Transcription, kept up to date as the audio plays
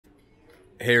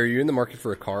Hey, are you in the market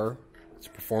for a car? It's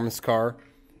a performance car,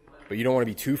 but you don't want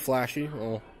to be too flashy?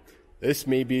 Well, this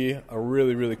may be a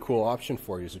really cool option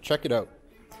for you, so check it out.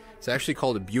 It's actually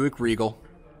called a Buick Regal,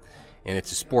 and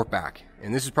it's a Sportback.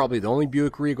 And this is probably the only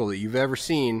Buick Regal that you've ever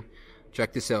seen.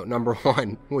 Check this out, number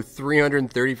one, with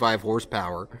 335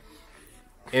 horsepower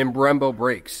and Brembo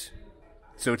brakes.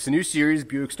 So it's a new series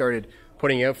Buick started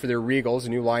putting out for their Regals, a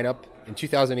new lineup in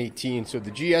 2018. So the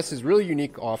GS is a really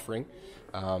unique offering.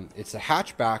 It's a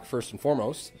hatchback first and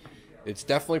foremost. It's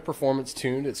definitely performance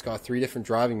tuned. It's got 3 different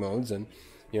driving modes, and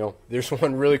you know, there's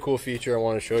one really cool feature I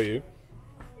want to show you.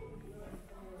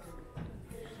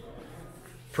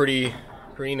 Pretty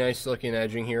nice looking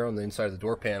edging here on the inside of the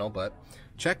door panel, but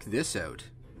check this out.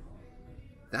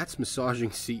 That's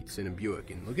massaging seats in a Buick,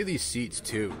 and look at these seats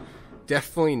too.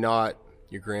 Definitely not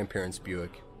your grandparents'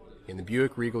 Buick. In the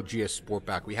Buick Regal GS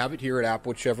Sportback, we have it here at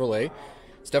Applewood Chevrolet.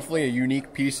 It's definitely a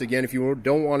unique piece, again, if you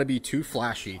don't want to be too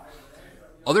flashy.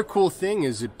 Other cool thing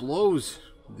is it blows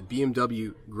the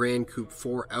BMW Gran Coupe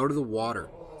 4 out of the water.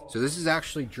 So this is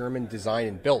actually German designed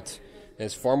and built. And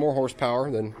it's far more horsepower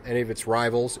than any of its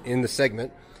rivals in the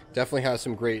segment. Definitely has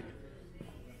some great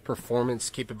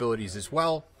performance capabilities as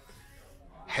well.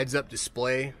 Heads-up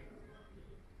display.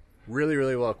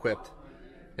 Really well equipped.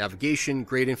 Navigation,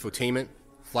 great infotainment.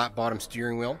 Flat bottom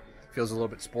steering wheel. Feels a little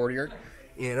bit sportier.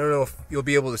 And I don't know if you'll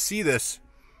be able to see this,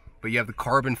 but you have the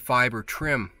carbon fiber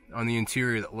trim on the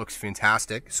interior that looks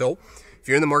fantastic. So if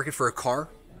you're in the market for a car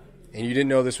and you didn't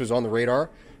know this was on the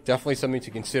radar, definitely something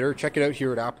to consider. Check it out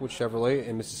here at Applewood Chevrolet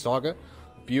in Mississauga.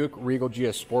 Buick Regal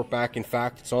GS Sportback. In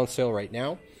fact, it's on sale right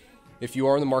now. If you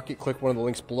are in the market, click one of the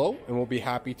links below and we'll be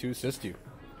happy to assist you.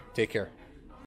 Take care.